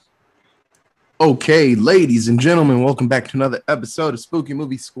Okay, ladies and gentlemen, welcome back to another episode of Spooky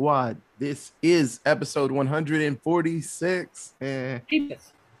Movie Squad. This is episode 146,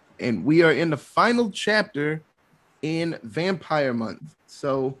 and we are in the final chapter in Vampire Month.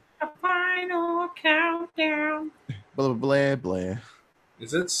 So, a final countdown. Blah, blah, blah.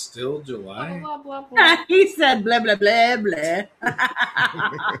 Is it still July? Blah, blah, blah. He said blah, blah, blah, blah.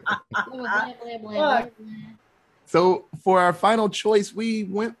 Blah, blah, blah. So, for our final choice, we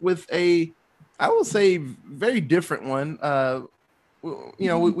went with I will say, very different one.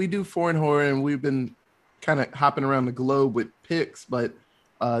 We do foreign horror, and we've been kind of hopping around the globe with picks, but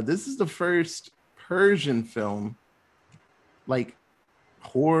this is the first Persian film, like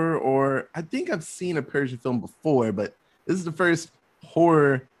horror, or I think I've seen a Persian film before, but this is the first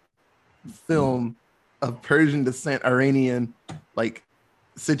horror film of Persian descent, Iranian like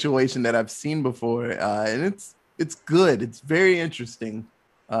situation that I've seen before, and it's good. It's very interesting.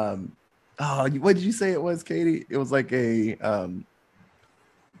 What did you say it was, Katie? It was like a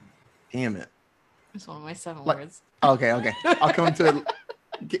damn it. It's one of my 7 words. Okay. I'll come to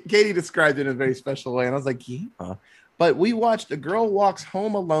it. Katie described it in a very special way, and I was like, yeah. But we watched A Girl Walks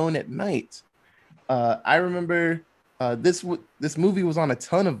Home Alone at Night. I remember this movie was on a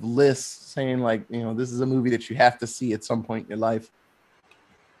ton of lists saying like, this is a movie that you have to see at some point in your life.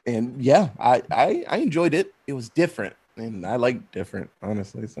 And yeah, I enjoyed it. It was different, and I like different,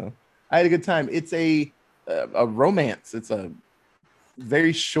 honestly. So I had a good time. It's a romance. It's a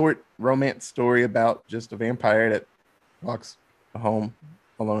very short romance story about just a vampire that walks home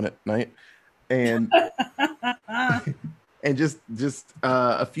alone at night, and and just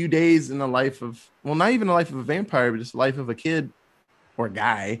a few days in the life of, well, not even the life of a vampire, but just the life of a kid or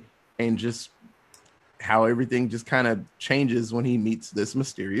guy, and just how everything just kind of changes when he meets this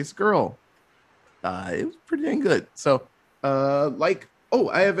mysterious girl. It was pretty dang good. So, I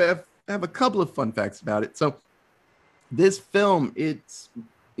have a couple of fun facts about it. So, this film, it's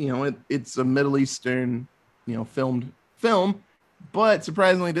a Middle Eastern, filmed film, but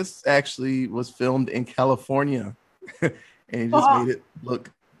surprisingly, this actually was filmed in California, and it just made it look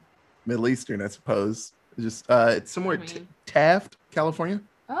Middle Eastern, I suppose. It's somewhere Taft, California.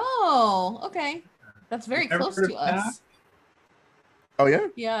 Oh, okay. That's very close to us. Taft? Oh yeah.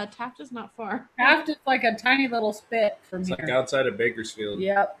 Yeah, Taft is not far. Taft is like a tiny little spit from here. Like outside of Bakersfield.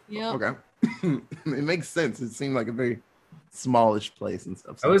 Yep. Okay. It makes sense. It seemed like a very smallish place and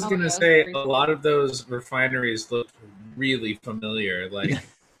stuff. I was gonna say a lot of those refineries look really familiar. Like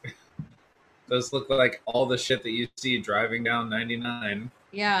those look like all the shit that you see driving down 99.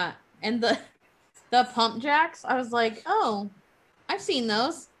 Yeah, and the pump jacks, I was like, oh, I've seen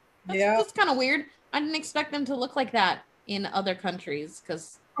those. That's kind of weird. I didn't expect them to look like that in other countries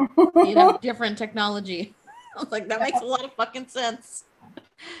because they have different technology. I was like, that makes a lot of fucking sense.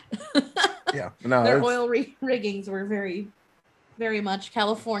 Yeah, no, their oil riggings were very, very much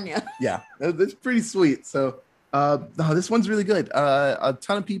California. Yeah, that's pretty sweet. So, this one's really good. A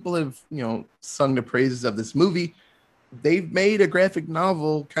ton of people have, sung the praises of this movie. They've made a graphic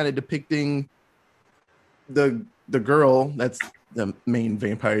novel kind of depicting the girl, that's the main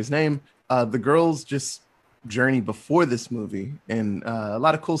vampire's name, the girl's just journey before this movie, and a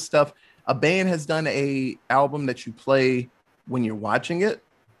lot of cool stuff. A band has done a album that you play when you're watching it,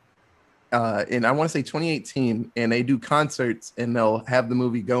 and I want to say 2018, and they do concerts and they'll have the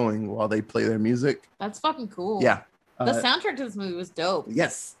movie going while they play their music. That's fucking cool. Yeah. The soundtrack to this movie was dope.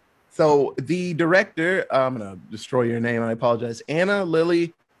 Yes. So the director, I'm gonna destroy your name, I apologize, Anna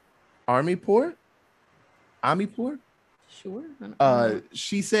Lily Amipour. Sure.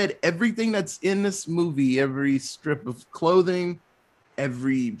 She said everything that's in this movie, every strip of clothing,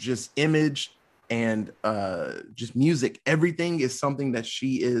 every just image, and just music, everything is something that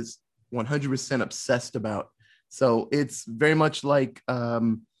she is 100% obsessed about. So it's very much like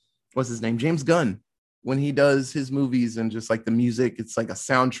what's his name, James Gunn, when he does his movies, and just like the music, it's like a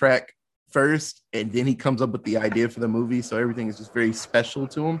soundtrack first, and then he comes up with the idea for the movie. So everything is just very special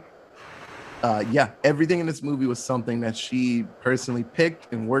to him. Everything in this movie was something that she personally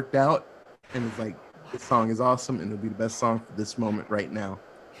picked and worked out, and it's like, this song is awesome, and it'll be the best song for this moment right now.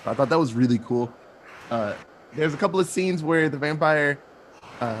 So I thought that was really cool. There's a couple of scenes where the vampire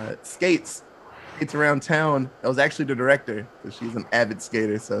skates around town. That was actually the director, because she's an avid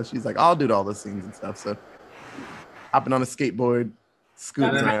skater, so she's like, I'll do all the scenes and stuff. So hopping on a skateboard,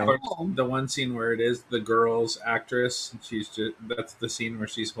 scooting around. Of course, the one scene where it is the girl's actress, that's the scene where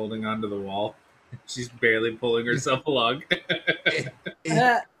she's holding onto the wall. She's barely pulling herself along.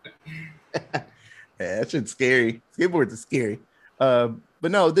 Yeah, that shit's scary. Skateboards are scary. But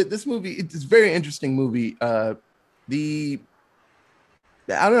no, this movie, it's a very interesting movie.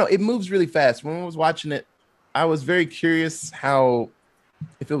 I don't know. It moves really fast. When I was watching it, I was very curious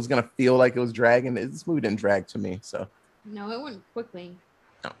if it was gonna feel like it was dragging. This movie didn't drag to me, so No, it went quickly.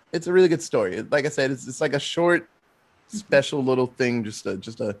 no, it's a really good story. Like I said, it's like a short, special little thing, just a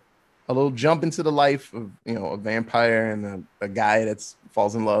little jump into the life of a vampire and a guy that's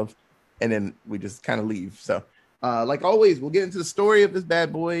falls in love, and then we just kind of leave. So, like always, we'll get into the story of this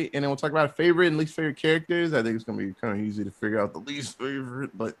bad boy, and then we'll talk about our favorite and least favorite characters. I think it's gonna be kind of easy to figure out the least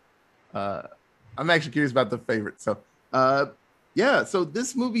favorite, but I'm actually curious about the favorite. So, yeah. So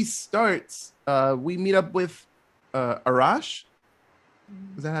this movie starts. We meet up with Arash.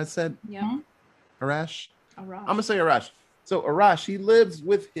 Is that how I said? Yeah. Arash. Arash. I'm gonna say Arash. So Arash, he lives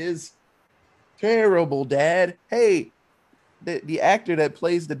with his terrible dad. Hey, the actor that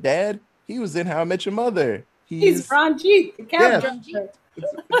plays the dad, he was in How I Met Your Mother. He's Ranjit, the cab Yeah. driver.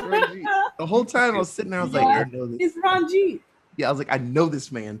 It's Ranjit. The whole time I was sitting there, I was like, I know this. He's Ranjit. Yeah, I was like, I know this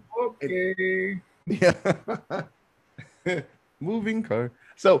man. Okay. Yeah. Moving car.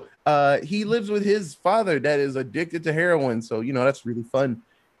 So he lives with his father that is addicted to heroin. So that's really fun.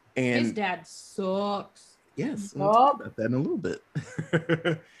 And His dad sucks. yes, we'll talk about that in a little bit.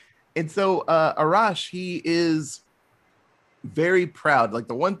 And so Arash, he is very proud. Like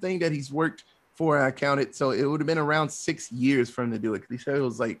the one thing that he's worked for, I counted, so it would have been around 6 years for him to do it. He said it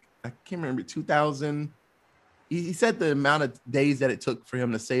was like, I can't remember, 2000. He said the amount of days that it took for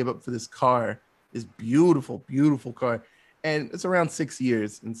him to save up for this car, this beautiful, beautiful car. And it's around 6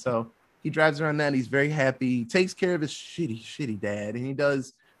 years. And so he drives around that. And he's very happy. He takes care of his shitty, shitty dad. And he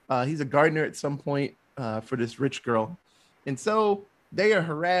does, he's a gardener at some point for this rich girl. And so they are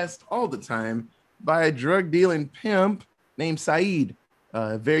harassed all the time by a drug dealing pimp named Saeed,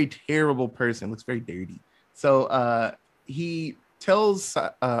 a very terrible person, looks very dirty. So he tells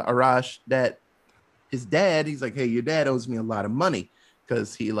Arash that his dad, he's like, hey, your dad owes me a lot of money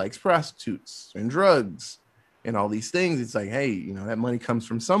because he likes prostitutes and drugs and all these things. It's like, hey, that money comes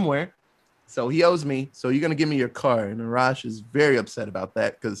from somewhere. So he owes me. So you're going to give me your car. And Arash is very upset about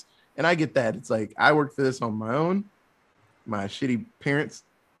that and I get that. It's like, I worked for this on my own. My shitty parents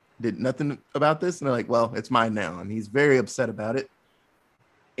did nothing about this. And they're like, well, it's mine now. And he's very upset about it.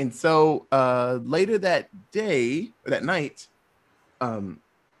 And so later that night,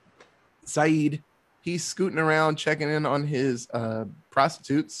 Saeed, he's scooting around, checking in on his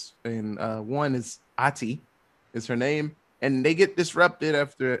prostitutes. And one is Ati, is her name. And they get disrupted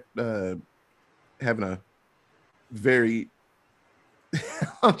after having a very...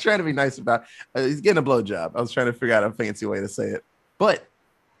 I'm trying to be nice about he's getting a blowjob. I was trying to figure out a fancy way to say it. But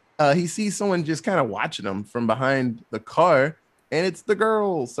he sees someone just kind of watching him from behind the car, and it's the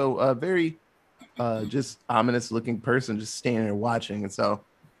girl. So a very just ominous looking person just standing there watching. And so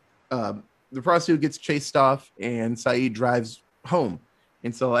the prostitute gets chased off, and Saeed drives home.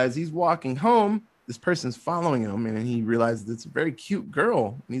 And so as he's walking home, this person's following him, and he realizes it's a very cute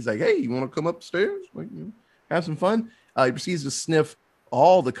girl. And he's like, hey, you want to come upstairs? Like, have some fun? He proceeds to sniff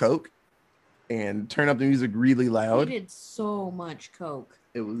all the coke and turn up the music really loud. He did so much coke.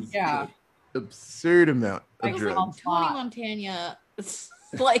 It was Yeah. an absurd amount of Like drugs. Tony Montana,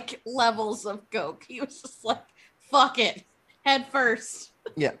 like levels of coke. He was just like, fuck it, head first.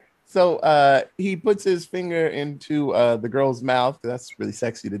 Yeah. So he puts his finger into the girl's mouth. That's really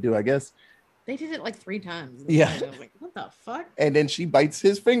sexy to do, I guess. They did it like 3 times. Yeah. I was like, what the fuck? And then she bites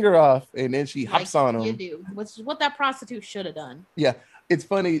his finger off, and then she hops on him. You do. Which is what that prostitute should have done. Yeah. It's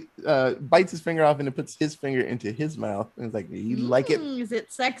funny. Bites his finger off and then puts his finger into his mouth. And it's like, you like it? Is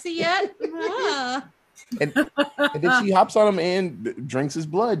it sexy yet? Ah. And then she hops on him and drinks his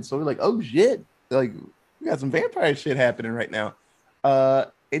blood. So we're like, oh shit. Like, we got some vampire shit happening right now.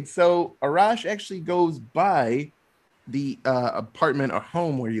 And so Arash actually goes by the apartment or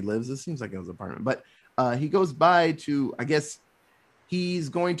home where he lives. It seems like it was an apartment, but he goes by to, I guess he's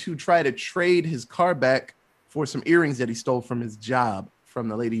going to try to trade his car back for some earrings that he stole from his job from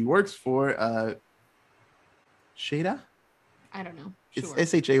the lady he works for, Shada? I don't know. It's Sure.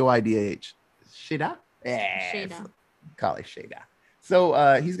 Shaoidh. Shada? Yeah. Shada. Call it Shada.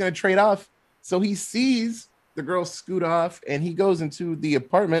 So he's going to trade off. So he sees the girl scoot off, and he goes into the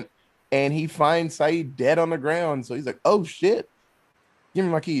apartment, and he finds Saeed dead on the ground. So he's like, oh shit, give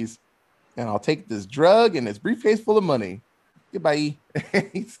me my keys, and I'll take this drug and this briefcase full of money. Goodbye.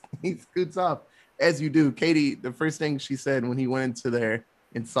 he scoots off, as you do. Katie, the first thing she said when he went into there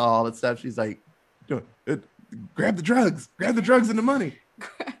and saw all that stuff, she's like, grab the drugs and the money.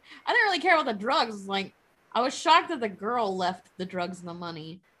 I didn't really care about the drugs. Like, I was shocked that the girl left the drugs and the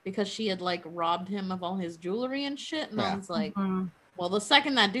money because she had like robbed him of all his jewelry and shit. And I was like, well, the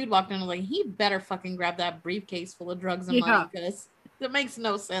second that dude walked in, I was like, he better fucking grab that briefcase full of drugs and money, because That makes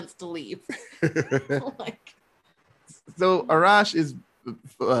no sense to leave. Like, So Arash is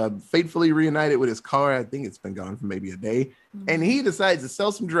fatefully reunited with his car. I think it's been gone for maybe a day. And he decides to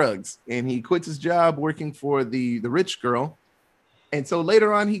sell some drugs. And he quits his job working for the rich girl. And so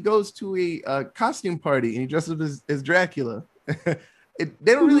later on, he goes to a costume party and he dresses up as Dracula. They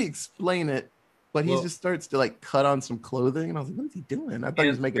don't really explain it, but he just starts to like cut on some clothing. And I was like, what is he doing? I thought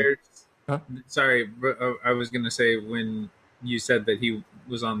he was making... Huh? Sorry, I was going to say when you said that he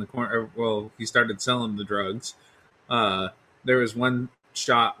was on the corner, well, he started selling the drugs. There was one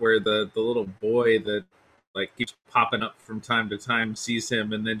shot where the little boy that like keeps popping up from time to time sees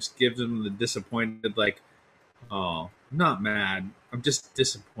him and then just gives him the disappointed, like, oh, I'm not mad, I'm just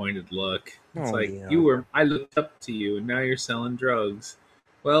disappointed look. It's I looked up to you and now you're selling drugs.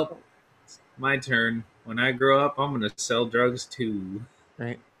 Well, it's my turn. When I grow up, I'm gonna sell drugs too.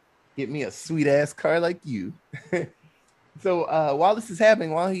 Right. Get me a sweet ass car like you. So while this is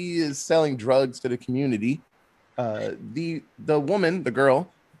happening, while he is selling drugs to the community, the woman, the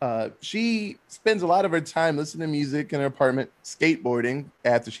girl, she spends a lot of her time listening to music in her apartment, skateboarding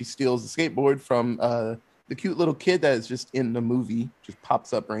after she steals the skateboard from the cute little kid that is just in the movie, just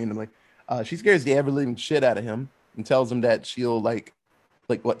pops up randomly. She scares the ever living shit out of him and tells him that she'll like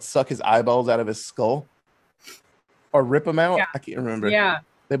suck his eyeballs out of his skull or rip them out. Yeah. I can't remember. Yeah.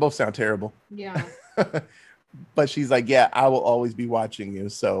 They both sound terrible. Yeah. But she's like, yeah, I will always be watching you.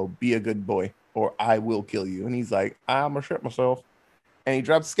 So be a good boy or I will kill you. And he's like, I'm going to shit myself. And he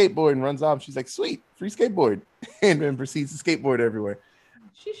drops a skateboard and runs off. She's like, sweet, free skateboard. And then proceeds to skateboard everywhere.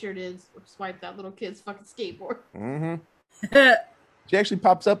 She sure did swipe that little kid's fucking skateboard. Mm-hmm. She actually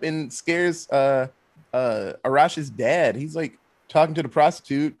pops up and scares Arash's dad. He's like talking to the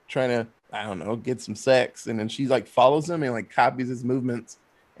prostitute, trying to, I don't know, get some sex. And then she like follows him and like copies his movements.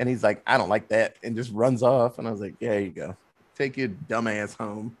 And he's like, I don't like that. And just runs off. And I was like, yeah, there you go. Take your dumb ass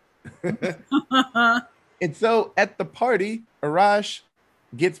home. And so at the party, Arash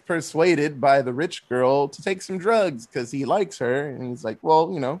gets persuaded by the rich girl to take some drugs because he likes her. And he's like,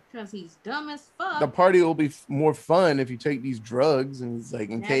 well, you know, because he's dumb as fuck. The party will be more fun if you take these drugs. And he's like,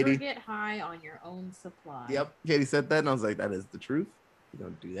 and Never Katie, get high on your own supply. Yep. Katie said that. And I was like, that is the truth. You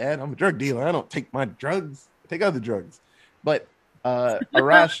don't do that. I'm a drug dealer. I don't take my drugs. I take other drugs. But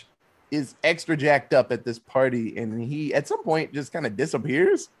Arash is extra jacked up at this party. And he, at some point, just kind of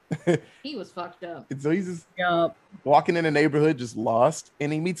disappears. He was fucked up. And so he's just walking in the neighborhood, just lost.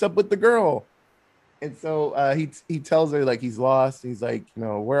 And he meets up with the girl. And so he tells her, like, he's lost. He's like, you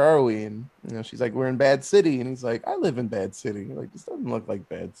know, where are we? And, you know, she's like, we're in Bad City. And he's like, I live in Bad City. Like, this doesn't look like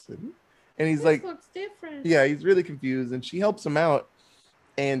Bad City. And he's like, looks different. Yeah, he's really confused. And she helps him out.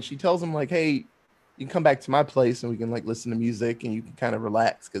 And she tells him, like, hey, you can come back to my place and we can, like, listen to music and you can kind of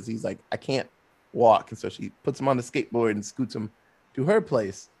relax. Because he's like, I can't walk. And so she puts him on the skateboard and scoots him to her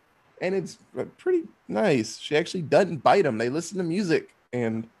place. And it's pretty nice. She actually doesn't bite him. They listen to music.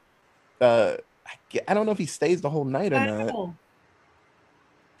 And I don't know if he stays the whole night or not. I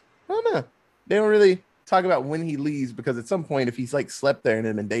don't know. They don't really talk about when he leaves because at some point, if he's like slept there and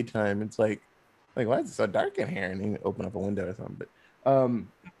in the daytime, it's like why is it so dark in here? And he open up a window or something.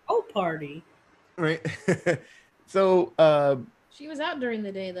 But party. Right. So she was out during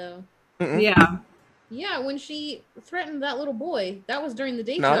the day though. Yeah. Yeah, when she threatened that little boy, that was during the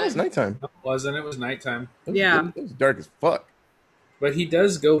daytime. No, it was nighttime. It wasn't. It was nighttime. It was dark as fuck. But he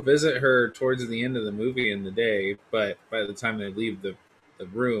does go visit her towards the end of the movie in the day. But by the time they leave the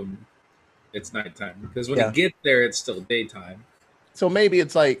room, it's nighttime. Because when he gets there, it's still daytime. So maybe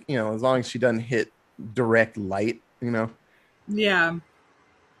it's like, you know, as long as she doesn't hit direct light, you know? Yeah.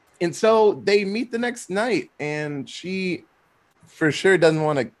 And so they meet the next night, and she for sure doesn't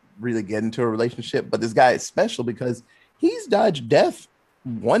want to really get into a relationship, but this guy is special because he's dodged death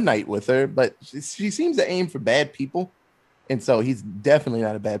one night with her, but she seems to aim for bad people, and so he's definitely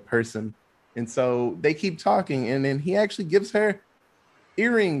not a bad person. And so they keep talking, and then he actually gives her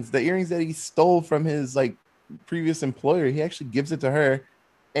earrings, the earrings that he stole from his like previous employer. He actually gives it to her,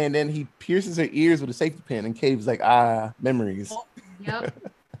 and then he pierces her ears with a safety pin, and Cave's like, memories. Yep.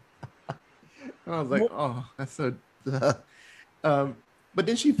 I was like, oh, that's so but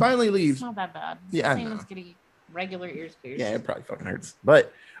then she finally leaves. It's not that bad. It's yeah, the same as getting regular ears pierced. Yeah, it probably fucking hurts.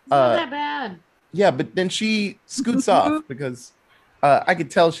 But it's not that bad. Yeah, but then she scoots off because I could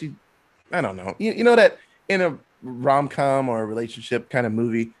tell she, I don't know. You know that in a rom-com or a relationship kind of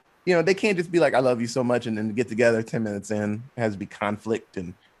movie, you know, they can't just be like, I love you so much and then get together 10 minutes in. It has to be conflict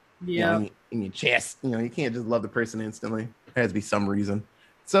and you know, in your chest. You know, you can't just love the person instantly. There has to be some reason.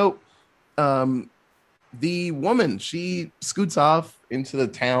 So the woman, she scoots off into the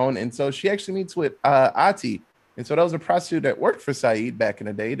town, and so she actually meets with Ati, And so that was a prostitute that worked for Saeed back in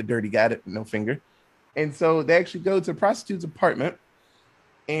the day, the dirty guy that no finger. And so they actually go to a prostitute's apartment,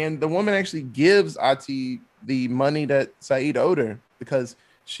 and the woman actually gives Ati the money that Saeed owed her because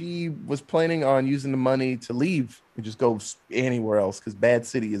she was planning on using the money to leave and just go anywhere else because Bad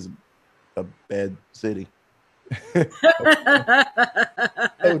City is a bad city. I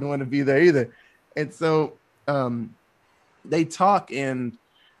wouldn't want to be there either. And so they talk, and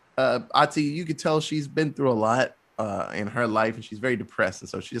Ati, you could tell she's been through a lot in her life, and she's very depressed, and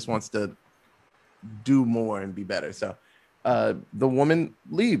so she just wants to do more and be better. So the woman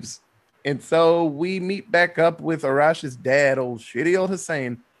leaves, and so we meet back up with Arash's dad, old shitty old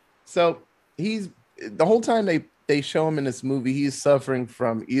Hussein. So he's the whole time they show him in this movie, he's suffering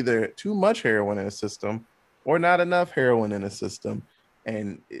from either too much heroin in his system or not enough heroin in his system.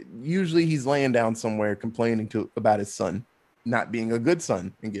 And usually he's laying down somewhere complaining about his son not being a good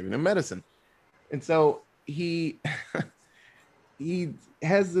son and giving him medicine. And so he he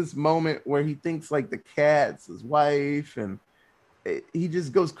has this moment where he thinks like the cat's his wife, and he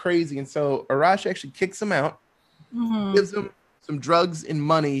just goes crazy. And so Arash actually kicks him out, gives him some drugs and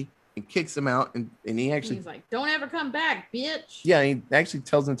money, and kicks him out. And he's like, "Don't ever come back, bitch." Yeah, he actually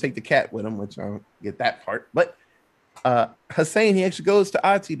tells him to take the cat with him, which I don't get that part. But Hussein, he actually goes to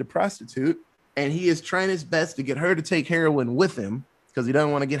Ati, the prostitute, and he is trying his best to get her to take heroin with him because he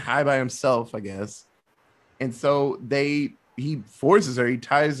doesn't want to get high by himself, I guess. And so he forces her, he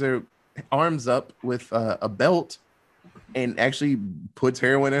ties her arms up with a belt and actually puts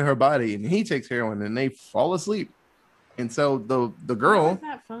heroin in her body, and he takes heroin, and they fall asleep. And so the girl, how is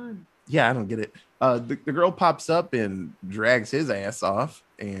that fun? Yeah, I don't get it. The girl pops up and drags his ass off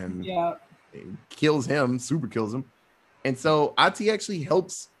and kills him, super kills him. And so Ati actually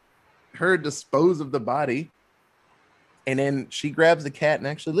helps her dispose of the body, and then she grabs the cat and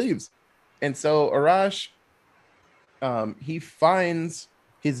actually leaves. And so Arash, he finds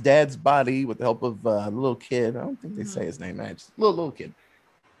his dad's body with the help of a little kid. I don't think they say his name, just little kid.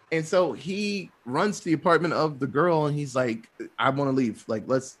 And so he runs to the apartment of the girl, and he's like, "I want to leave. Like,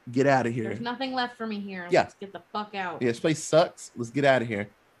 let's get out of here. There's nothing left for me here. Yeah. Let's get the fuck out." Yeah, this place sucks. Let's get out of here."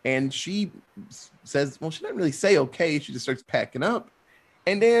 And she says, well, she doesn't really say okay. She just starts packing up.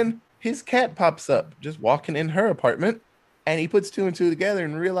 And then his cat pops up, just walking in her apartment. And he puts two and two together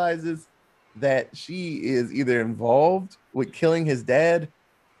and realizes that she is either involved with killing his dad,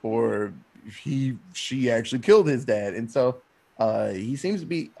 or she actually killed his dad. And so he seems to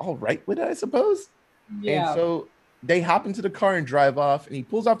be all right with it, I suppose. Yeah. And so they hop into the car and drive off, and he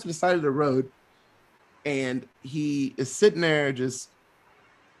pulls off to the side of the road, and he is sitting there just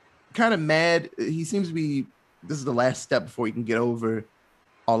kind of mad. He seems to be, this is the last step before he can get over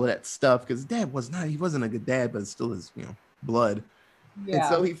all of that stuff, because dad he wasn't a good dad, but it's still his, blood. Yeah. And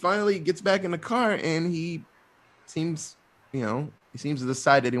so he finally gets back in the car, and he seems to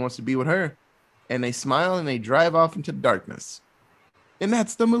decide that he wants to be with her, and they smile and they drive off into the darkness. And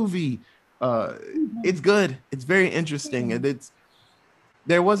that's the movie. It's good. It's very interesting. And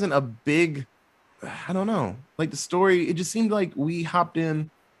there wasn't a big, I don't know, like the story, it just seemed like we hopped in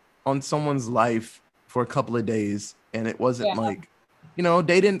on someone's life for a couple of days, and it wasn't like,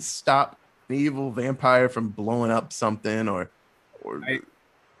 they didn't stop the evil vampire from blowing up something or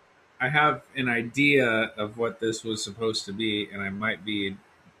I have an idea of what this was supposed to be, and I might be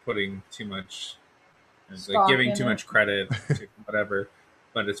putting too much, like giving too much credit to whatever,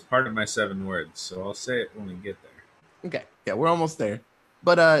 but it's part of my 7 words, so I'll say it when we get there. Okay, yeah, we're almost there.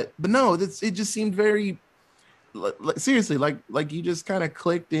 But no, it just seemed very, seriously, like you just kind of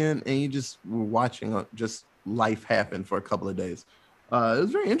clicked in and you just were watching just life happen for a couple of days. It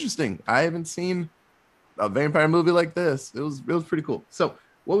was very interesting. I haven't seen a vampire movie like this. It was pretty cool. So,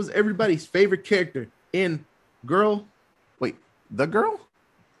 what was everybody's favorite character in The Girl?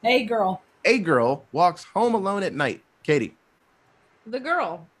 A Girl. A Girl Walks Home Alone at Night. Katie. The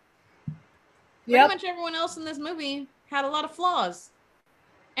Girl. Pretty much everyone else in this movie had a lot of flaws.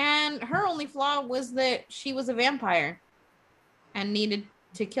 And her only flaw was that she was a vampire and needed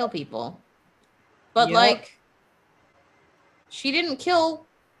to kill people. But she didn't kill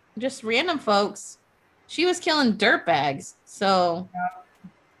just random folks. She was killing dirtbags. So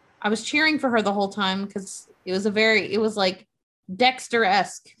I was cheering for her the whole time because it was like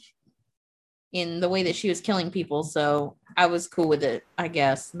Dexter-esque in the way that she was killing people. So I was cool with it, I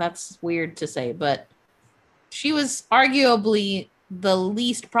guess. That's weird to say, but she was arguably the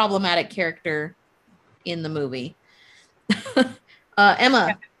least problematic character in the movie.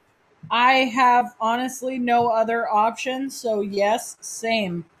 Emma. I have honestly no other option, so yes,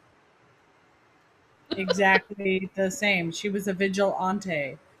 same. Exactly the same. She was a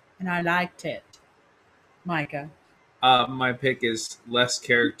vigilante, and I liked it. Micah. My pick is less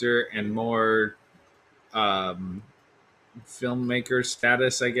character and more filmmaker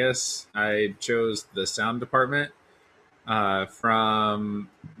status, I guess. I chose the sound department from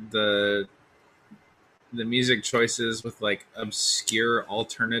the the music choices with like obscure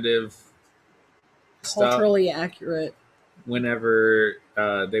alternative Culturally stuff. accurate. Whenever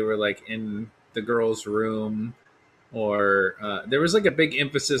they were like in the girls' room, or there was like a big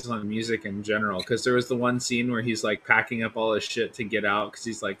emphasis on music in general, because there was the one scene where he's like packing up all his shit to get out because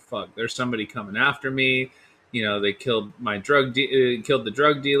he's like, "Fuck, there's somebody coming after me." You know, they killed my killed the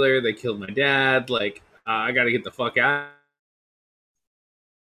drug dealer. They killed my dad. Like, I got to get the fuck out.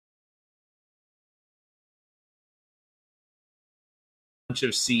 Bunch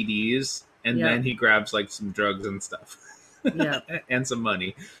of CDs, and Yep. then he grabs like some drugs and stuff, Yep. and some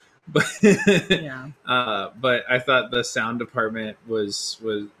money. But Yeah. but I thought the sound department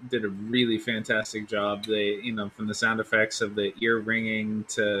did a really fantastic job. They, you know, from the sound effects of the ear ringing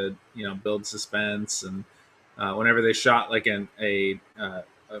to, you know, build suspense, and whenever they shot like a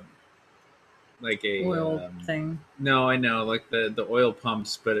Oil thing. No, I know, like the oil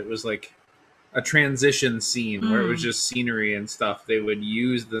pumps, but it was like a transition scene where it was just scenery and stuff. They would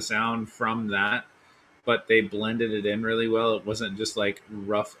use the sound from that, but they blended it in really well. It wasn't just like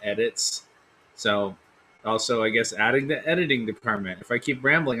rough edits. So also, I guess, adding the editing department. If I keep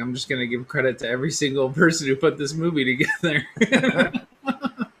rambling, I'm just going to give credit to every single person who put this movie together. It's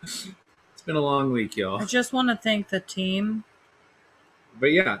been a long week, y'all. I just want to thank the team. But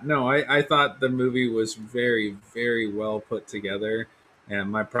yeah, no, I thought the movie was very, very well put together,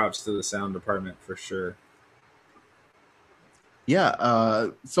 and my props to the sound department for sure. Yeah,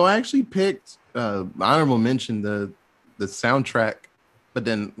 so I actually picked honorable mention the soundtrack, but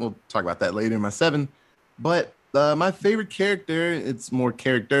then we'll talk about that later in my 7. But my favorite character, it's more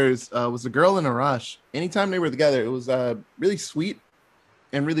characters, was the girl in Arash. Anytime they were together, it was really sweet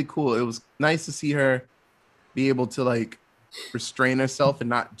and really cool. It was nice to see her be able to like restrain herself and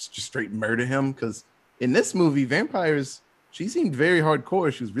not just straight murder him, because in this movie, vampires, she seemed very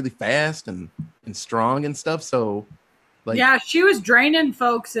hardcore. She was really fast and strong and stuff. So like, yeah, she was draining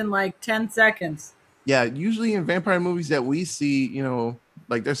folks in like 10 seconds. Yeah, usually in vampire movies that we see, you know,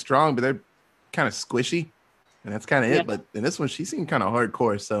 like they're strong, but they're kind of squishy, and that's kind of it. But in this one, she seemed kind of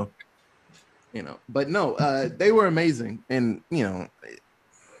hardcore. So, you know, but no, they were amazing, and you know,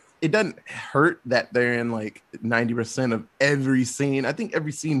 it doesn't hurt that they're in like 90% of every scene. I think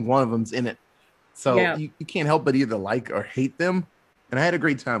every scene, one of them's in it, so you can't help but either like or hate them. And I had a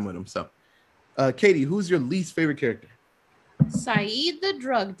great time with them. So, Katie, who's your least favorite character? Saeed the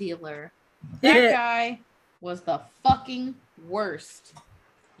drug dealer. That guy was the fucking worst.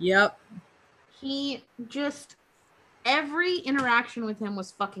 Yep. He just, every interaction with him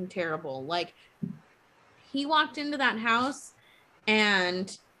was fucking terrible. Like, he walked into that house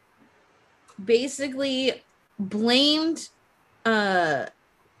and basically blamed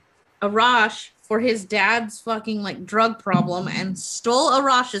Arash for his dad's fucking like drug problem and stole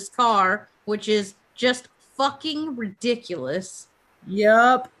Arash's car, which is just fucking ridiculous.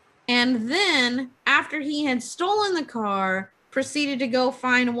 Yep. And then after he had stolen the car, proceeded to go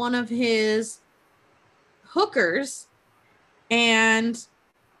find one of his hookers and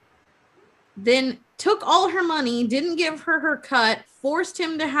then took all her money, didn't give her her cut, forced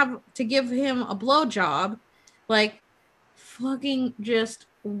him to give him a blowjob. Like, fucking just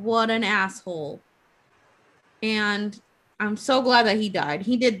what an asshole. And I'm so glad that he died.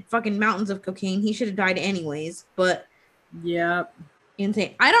 He did fucking mountains of cocaine. He should have died anyways, but yep.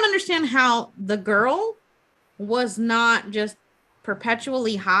 Insane. I don't understand how the girl was not just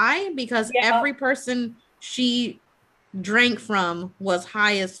perpetually high, because every person she drank from was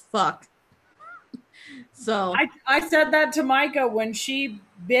high as fuck. So I said that to Micah when she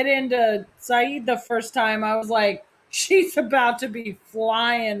bit into Saeed the first time. I was like, she's about to be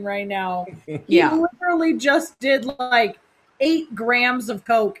flying right now. He literally just did like 8 grams of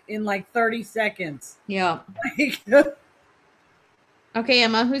coke in like 30 seconds. Yeah. Okay,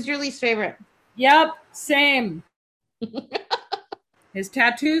 Emma, who's your least favorite? Yep, same. His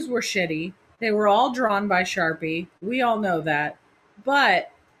tattoos were shitty. They were all drawn by Sharpie. We all know that.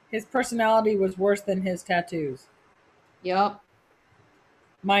 But his personality was worse than his tattoos. Yep.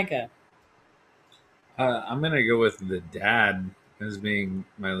 Micah. I'm going to go with the dad as being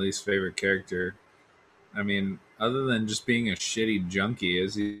my least favorite character. I mean, other than just being a shitty junkie,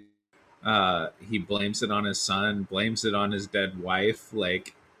 as he blames it on his son, blames it on his dead wife.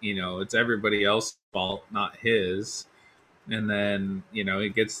 Like, you know, it's everybody else's fault, not his. And then, you know,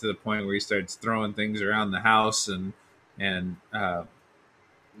 it gets to the point where he starts throwing things around the house and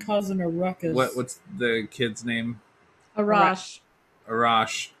causing a ruckus. What's the kid's name? Arash.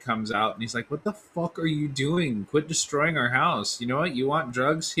 Arash comes out and he's like, "What the fuck are you doing? Quit destroying our house. You know what? You want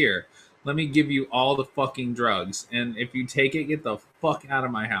drugs? Here. Let me give you all the fucking drugs. And if you take it, get the fuck out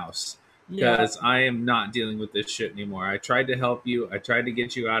of my house. Because I am not dealing with this shit anymore. I tried to help you. I tried to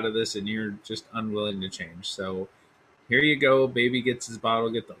get you out of this, and you're just unwilling to change. So here you go. Baby gets his bottle.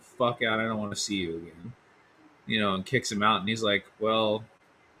 Get the fuck out. I don't want to see you again." And kicks him out. And he's like, "Well,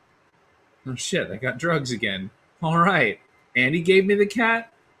 oh shit, I got drugs again. All right. And he gave me the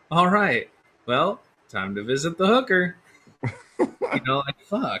cat. All right. Well, time to visit the hooker."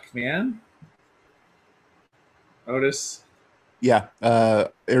 Fuck, man. Otis. Yeah.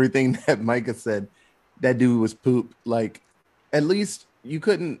 Everything that Micah said, that dude was poop. Like, at least you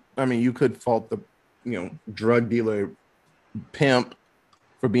could fault the, drug dealer pimp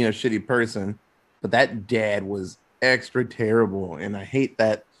for being a shitty person, but that dad was extra terrible. And I hate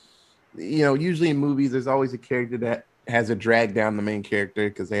that, usually in movies, there's always a character that has a drag down the main character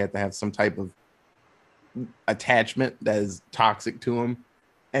because they have to have some type of attachment that is toxic to him.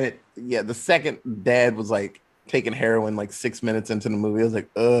 And the second dad was like taking heroin like 6 minutes into the movie, I was like,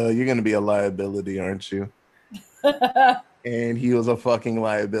 you're gonna be a liability, aren't you? And he was a fucking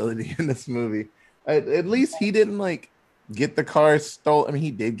liability in this movie. At least he didn't like get the car stolen. I mean,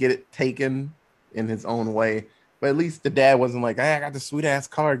 he did get it taken in his own way, but at least the dad wasn't like, "Hey, I got this sweet ass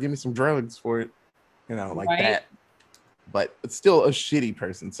car, give me some drugs for it," like that. But it's still a shitty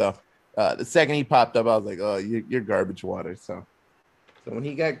person. So the second he popped up, I was like, "Oh, you're garbage water." So when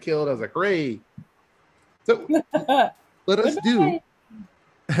he got killed, I was like, "Hooray!" So let's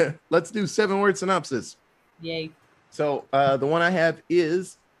do 7-word synopsis. Yay! So the one I have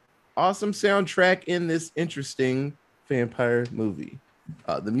is awesome soundtrack in this interesting vampire movie.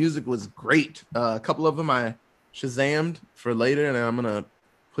 The music was great. A couple of them I Shazammed for later, and I'm gonna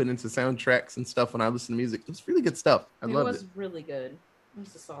put into soundtracks and stuff when I listen to music. It was really good stuff. I loved it. It was really good. It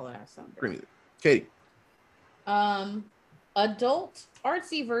was a solid ass soundtrack. Great music. Katie. Adult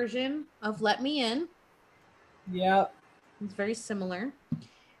artsy version of Let Me In. Yep. It's very similar.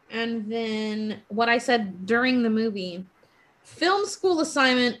 And then what I said during the movie, film school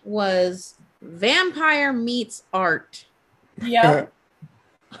assignment was vampire meets art. Yep.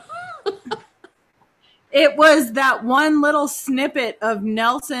 It was that one little snippet of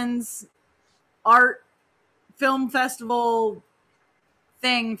Nelson's art film festival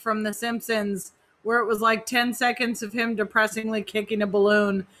thing from The Simpsons where it was like 10 seconds of him depressingly kicking a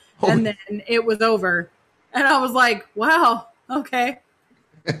balloon and then it was over. And I was like, wow, okay.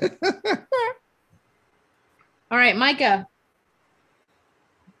 All right, Micah.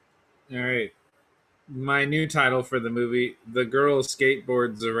 All right. My new title for the movie, The Girl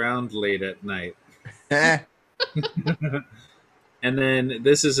Skateboards Around Late at Night. And then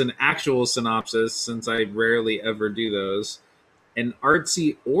this is an actual synopsis, since I rarely ever do those. An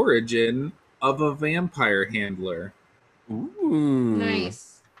artsy origin of a vampire handler. Ooh.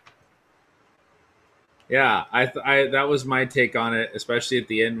 Nice. Yeah, I that was my take on it, especially at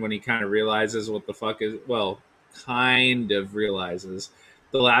the end when he kind of realizes what the fuck is. Well, kind of realizes.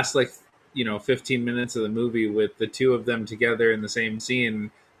 The last 15 minutes of the movie with the two of them together in the same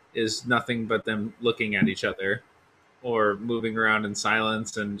scene is nothing but them looking at each other or moving around in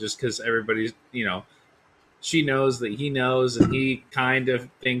silence, and just because everybody's, she knows that he knows and he kind of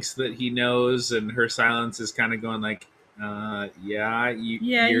thinks that he knows, and her silence is kind of going like, you're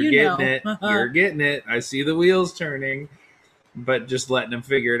getting it. You're getting it. I see the wheels turning, but just letting him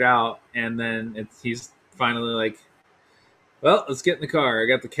figure it out. And then he's finally like, well, let's get in the car. I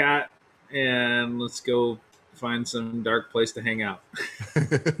got the cat and let's go find some dark place to hang out.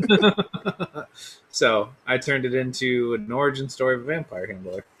 So I turned it into an origin story of a vampire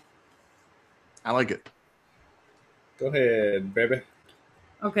handler. I like it. Go ahead, baby.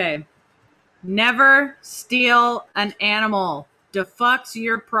 Okay. Never steal an animal. Defucks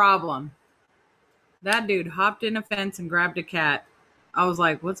your problem. That dude hopped in a fence and grabbed a cat. I was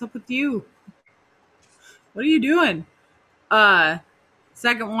like, what's up with you? What are you doing?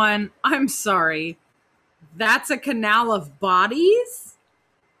 Second one, I'm sorry. That's a canal of bodies?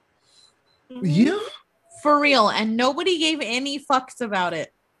 Yeah. For real. And nobody gave any fucks about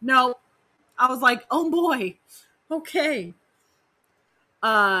it. No. I was like, oh boy. Okay.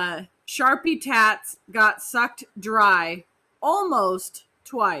 Sharpie tats got sucked dry almost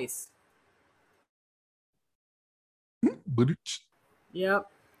twice.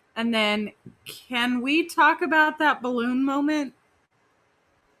 Yep. And then, can we talk about that balloon moment?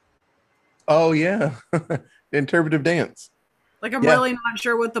 Oh, yeah. The interpretive dance. Like, I'm really not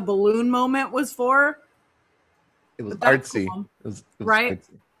sure what the balloon moment was for. It was That's artsy. cool. It was Right?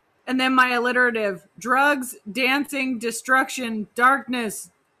 artsy. And then my alliterative: drugs, dancing, destruction, darkness,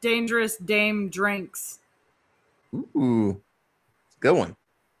 dangerous dame drinks. Ooh, good one.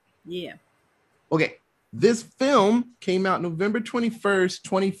 Yeah. Okay, this film came out November 21st,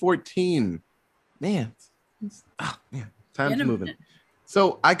 2014. Man, time's Been a moving. minute.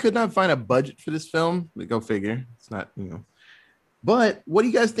 So I could not find a budget for this film. But go figure. It's not, But what do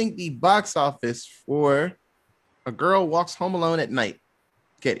you guys think the box office for A Girl Walks Home Alone at Night?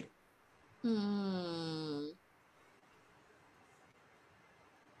 Katie.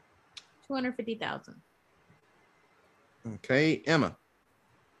 250,000. Okay, Emma.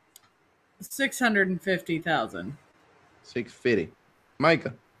 650,000. 650.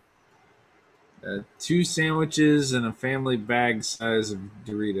 Micah. 2 sandwiches and a family bag size of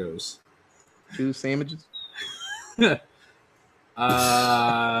Doritos. 2 sandwiches.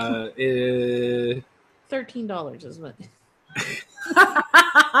 $13 is what.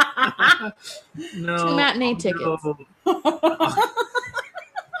 No, 2 matinee tickets.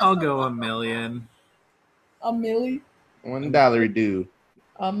 I'll go $1 million. A milli. $1 dude.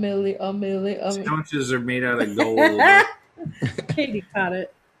 A milli. Sandwiches are made out of gold. Katie caught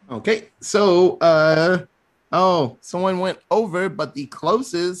it. Okay, so someone went over, but the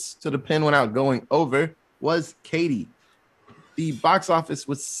closest to the pin without going over was Katie. The box office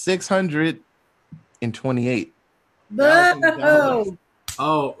was $628,000.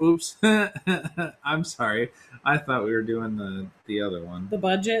 Oh, oops. I'm sorry. I thought we were doing the other one. The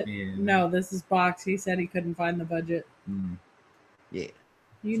budget? Yeah. No, this is Box. He said he couldn't find the budget. Yeah.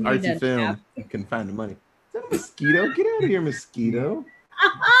 You need Artsy a film. nap. You can find the money. Is that a mosquito? Get out of here, mosquito.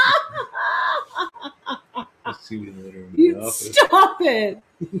 You stop it.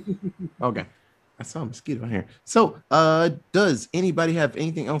 Okay. I saw a mosquito here. So, does anybody have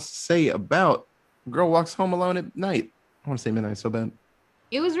anything else to say about Girl Walks Home Alone at Night? I want to say midnight so bad.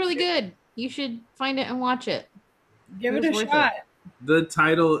 It was really good. You should find it and watch it. Give it was a worth shot. The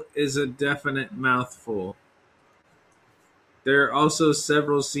title is a definite mouthful. There are also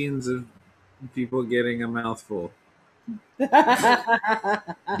several scenes of people getting a mouthful.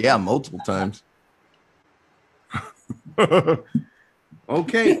 Yeah, multiple times.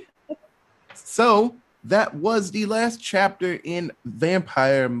 Okay. So that was the last chapter in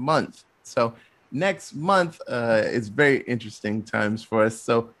Vampire Month. So next month is very interesting times for us.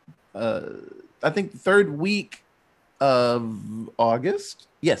 So I think the third week of August.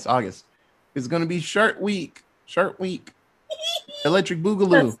 Yes, August is going to be Shark Week. Electric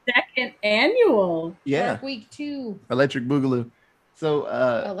Boogaloo. The second annual. Yeah, Shark Week 2. Electric Boogaloo. So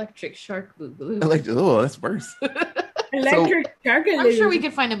Electric Shark Boogaloo. oh, that's worse. Electric Sharkaloo. I'm sure we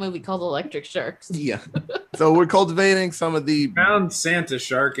could find a movie called Electric Sharks. Yeah. So we're cultivating some of the Found Santa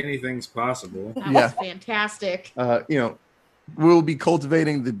Shark, anything's possible. That Yeah. was fantastic. we'll be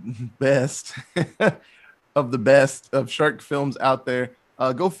cultivating the best of the best of shark films out there.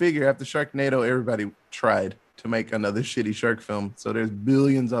 Go figure, after Sharknado, everybody tried to make another shitty shark film. So there's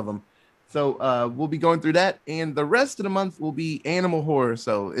billions of them. So we'll be going through that. And the rest of the month will be animal horror.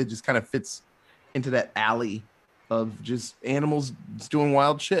 So it just kind of fits into that alley of just animals just doing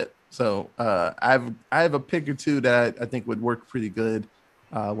wild shit. So I have a pick or two that I think would work pretty good.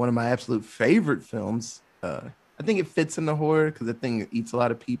 One of my absolute favorite films. I think it fits in the horror because the thing eats a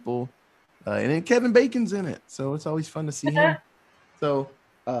lot of people. And then Kevin Bacon's in it. So it's always fun to see him. So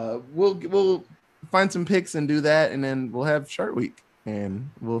we'll find some picks and do that. And then we'll have Shark Week. And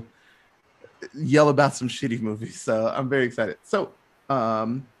we'll yell about some shitty movies. So I'm very excited. So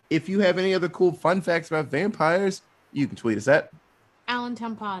if you have any other cool fun facts about vampires, you can tweet us at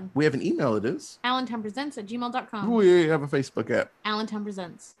Allentown Pod. We have an email, it is. AllentownPresents@gmail.com. We have a Facebook app. Allentown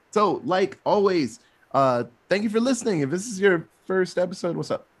Presents. So, like always, thank you for listening. If this is your first episode,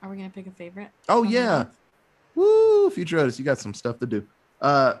 what's up? Are we going to pick a favorite? Oh, of the yeah. month? Woo, Future Otis, you got some stuff to do.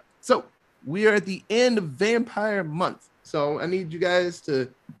 So, we are at the end of Vampire Month. So, I need you guys to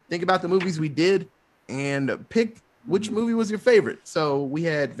think about the movies we did and pick which movie was your favorite. So, we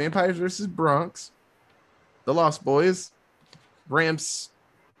had Vampires versus Bronx, The Lost Boys, I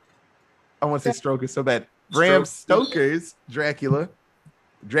want to say Stroker so bad. Bram Stoker's Dracula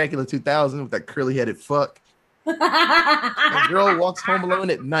 2000 with that curly-headed fuck. A Girl Walks Home Alone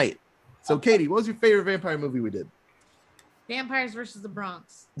at Night. So, Katie, what was your favorite vampire movie we did? Vampires versus the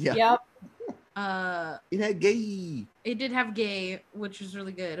Bronx. Yeah. Yep. It had gay. It did have gay, which was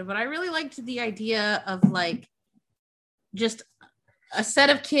really good. But I really liked the idea of like just a set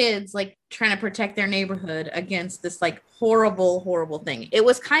of kids like trying to protect their neighborhood against this like horrible thing. It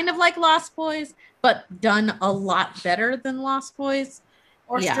was kind of like Lost Boys, but done a lot better than Lost Boys.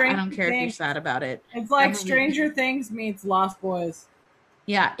 Or yeah, Stranger I don't care if you're Things. sad about it. It's like Stranger Things meets Lost Boys.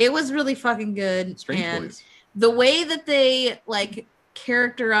 Yeah, it was really fucking good. Strange and Boys. the way that they like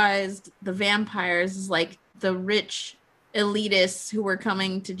characterized the vampires is like the rich elitists who were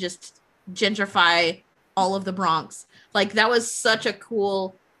coming to just gentrify all of the Bronx. Like that was such a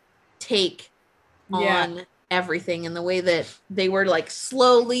cool take on everything, and the way that they were like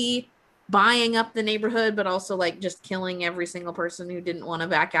slowly buying up the neighborhood, but also like just killing every single person who didn't want to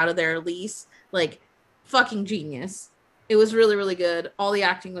back out of their lease. Like fucking genius. It was really, really good. All the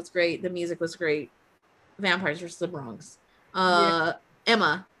acting was great. The music was great. Vampires vs. the Bronx.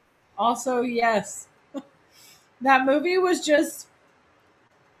 Emma. Also, yes. That movie was just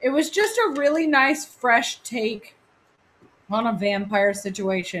a really nice fresh take on a vampire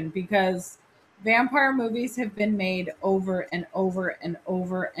situation, because vampire movies have been made over and over and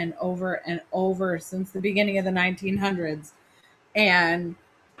over and over and over since the beginning of the 1900s. And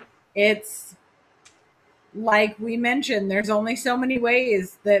it's like we mentioned, there's only so many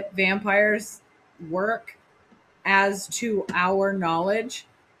ways that vampires work as to our knowledge.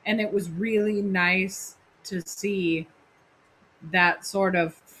 And it was really nice to see that sort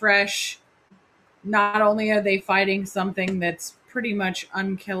of fresh. Not only are they fighting something that's pretty much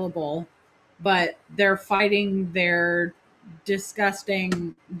unkillable, but they're fighting their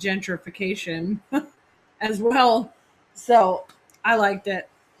disgusting gentrification as well. So I liked it.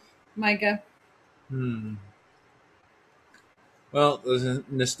 Micah? Well, the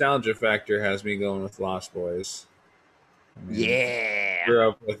nostalgia factor has me going with Lost Boys. I mean, grew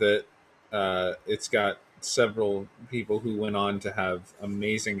up with it. It's got several people who went on to have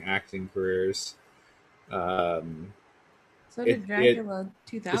amazing acting careers. So did Dracula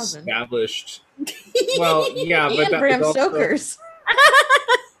 2000. Established. Well, yeah, and but that Bram was also, Stoker's.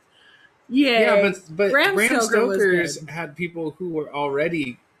 yeah, but Bram Bram Stoker was Stoker's good. had people who were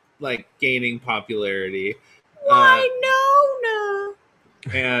already like gaining popularity. Why no?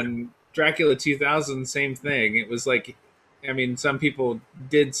 And Dracula 2000, same thing. It was like, I mean, some people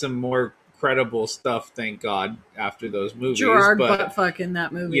did some more credible stuff, thank God, after those movies. Gerard but buttfuck in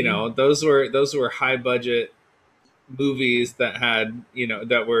that movie. you know, those were high budget movies that had, you know,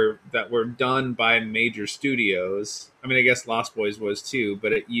 that were done by major studios. I mean, I guess Lost Boys was too,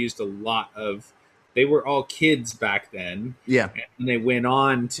 but it used a lot of. They were all kids back then. Yeah, and they went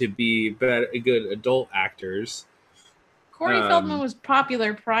on to be good adult actors. Corey Feldman was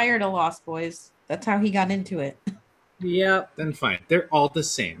popular prior to Lost Boys. That's how he got into it. Yep. Then fine. They're all the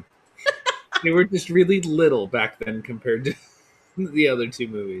same. They were just really little back then compared to the other two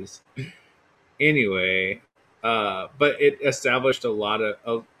movies. Anyway, but it established a lot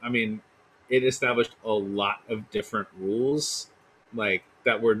of it established a lot of different rules, like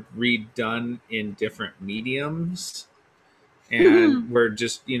that were redone in different mediums, and were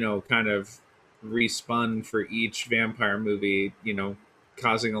just, you know, kind of respun for each vampire movie, you know,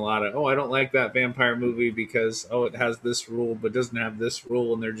 causing a lot of, I don't like that vampire movie because it has this rule but doesn't have this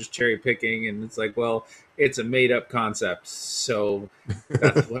rule, and they're just cherry picking, and it's like, well, it's a made up concept, so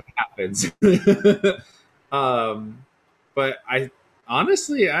that's what happens. But I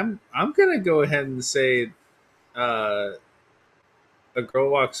honestly, I'm gonna go ahead and say A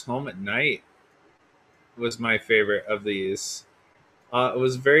Girl Walks Home at Night was my favorite of these. It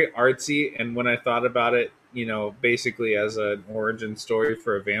was very artsy, and when I thought about it, you know, basically as an origin story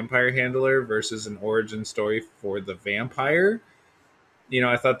for a vampire handler versus an origin story for the vampire, you know,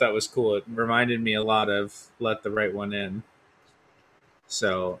 I thought that was cool. It reminded me a lot of Let the Right One In.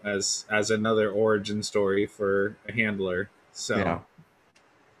 So as another origin story for a handler. So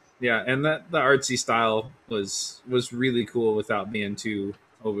yeah, and that the artsy style was really cool without being too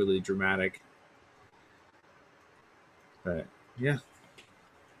overly dramatic. But yeah.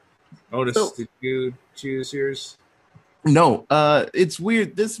 Otis, did you choose yours? No, it's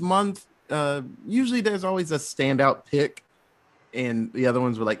weird. This month, usually there's always a standout pick, and the other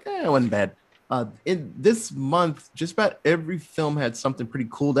ones were like, it wasn't bad. In this month, just about every film had something pretty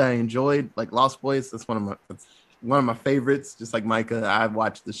cool that I enjoyed. Like Lost Boys, that's one of my favorites. Just like Micah, I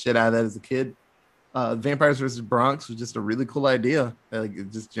watched the shit out of that as a kid. Vampires vs. Bronx was just a really cool idea. Like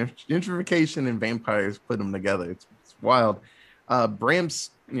just gentrification and vampires, put them together. It's wild.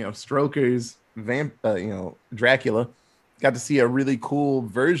 Bram's, Stoker's Dracula. Got to see a really cool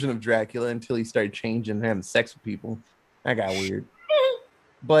version of Dracula until he started changing and having sex with people. That got weird.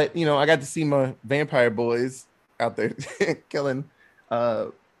 But, I got to see my vampire boys out there killing.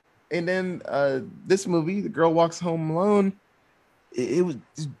 And then this movie, The Girl Walks Home Alone, it was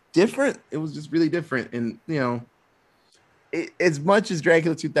different. It was just really different. And, as much as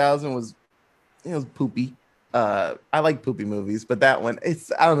Dracula 2000 was, it was poopy. I like poopy movies, but that one,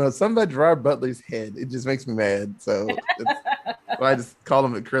 I don't know, something about Gerard Butler's head, it just makes me mad. So I just call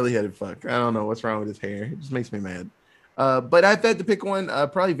him a curly headed fuck. I don't know what's wrong with his hair. It just makes me mad. But I've had to pick one,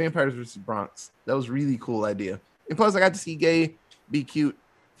 probably Vampires vs. Bronx. That was a really cool idea. And plus I got to see Gay be cute,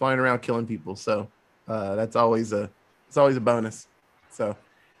 flying around killing people. So that's always a bonus. So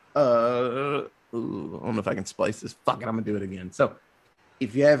I don't know if I can splice this. Fuck it, I'm gonna do it again. So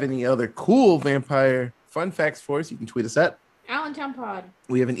if you have any other cool vampire fun facts for us, you can tweet us at Allentown Pod.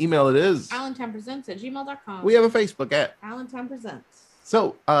 We have an email. It is AllentownPresents@gmail.com. We have a Facebook at Allentown Presents.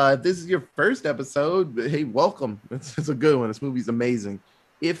 So this is your first episode. Hey, welcome. It's a good one. This movie's amazing.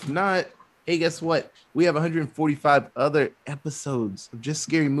 If not, hey, guess what? We have 145 other episodes of just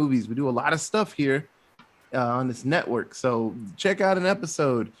scary movies. We do a lot of stuff here on this network. So check out an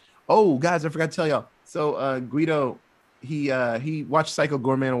episode. Oh, guys, I forgot to tell y'all. So Guido, he watched Psycho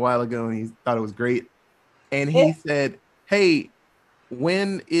Goreman a while ago and he thought it was great. And he said, hey,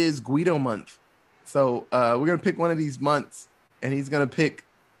 when is Guido month? So we're going to pick one of these months and he's going to pick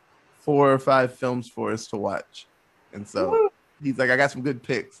 4 or 5 films for us to watch. And so he's like, I got some good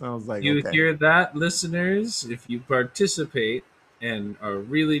picks. And I was like, you okay. Hear that, listeners? If you participate and are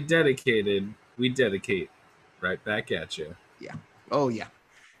really dedicated, we dedicate right back at you. Yeah. Oh, yeah.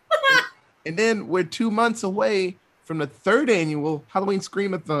 And then we're 2 months away from the 3rd annual Halloween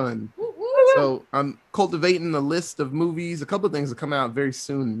Screamathon. So I'm cultivating a list of movies. A couple of things will come out very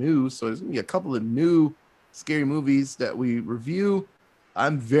soon new. So there's going to be a couple of new scary movies that we review.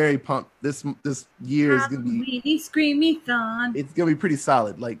 I'm very pumped. This year is going to be Screamathon. It's going to be pretty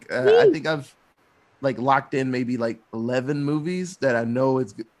solid. Like I think I've like locked in maybe like 11 movies that I know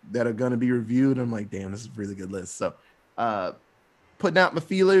that are going to be reviewed. I'm like, damn, this is a really good list. So putting out my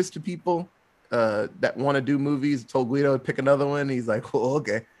feelers to people that want to do movies. Told Guido to pick another one. He's like, well,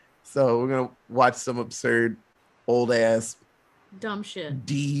 okay. So we're going to watch some absurd old ass dumb shit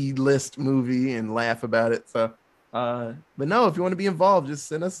D-list movie and laugh about it. So but no, if you want to be involved, just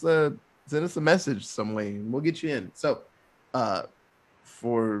send us a message some way and we'll get you in. So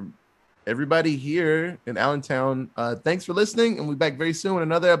for everybody here in Allentown, thanks for listening and we'll be back very soon with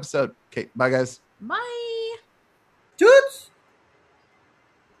another episode. Okay, bye guys. Bye. Toots.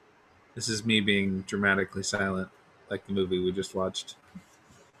 This is me being dramatically silent, like the movie we just watched.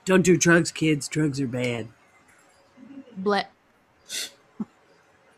 Don't do drugs, kids. Drugs are bad. Blah.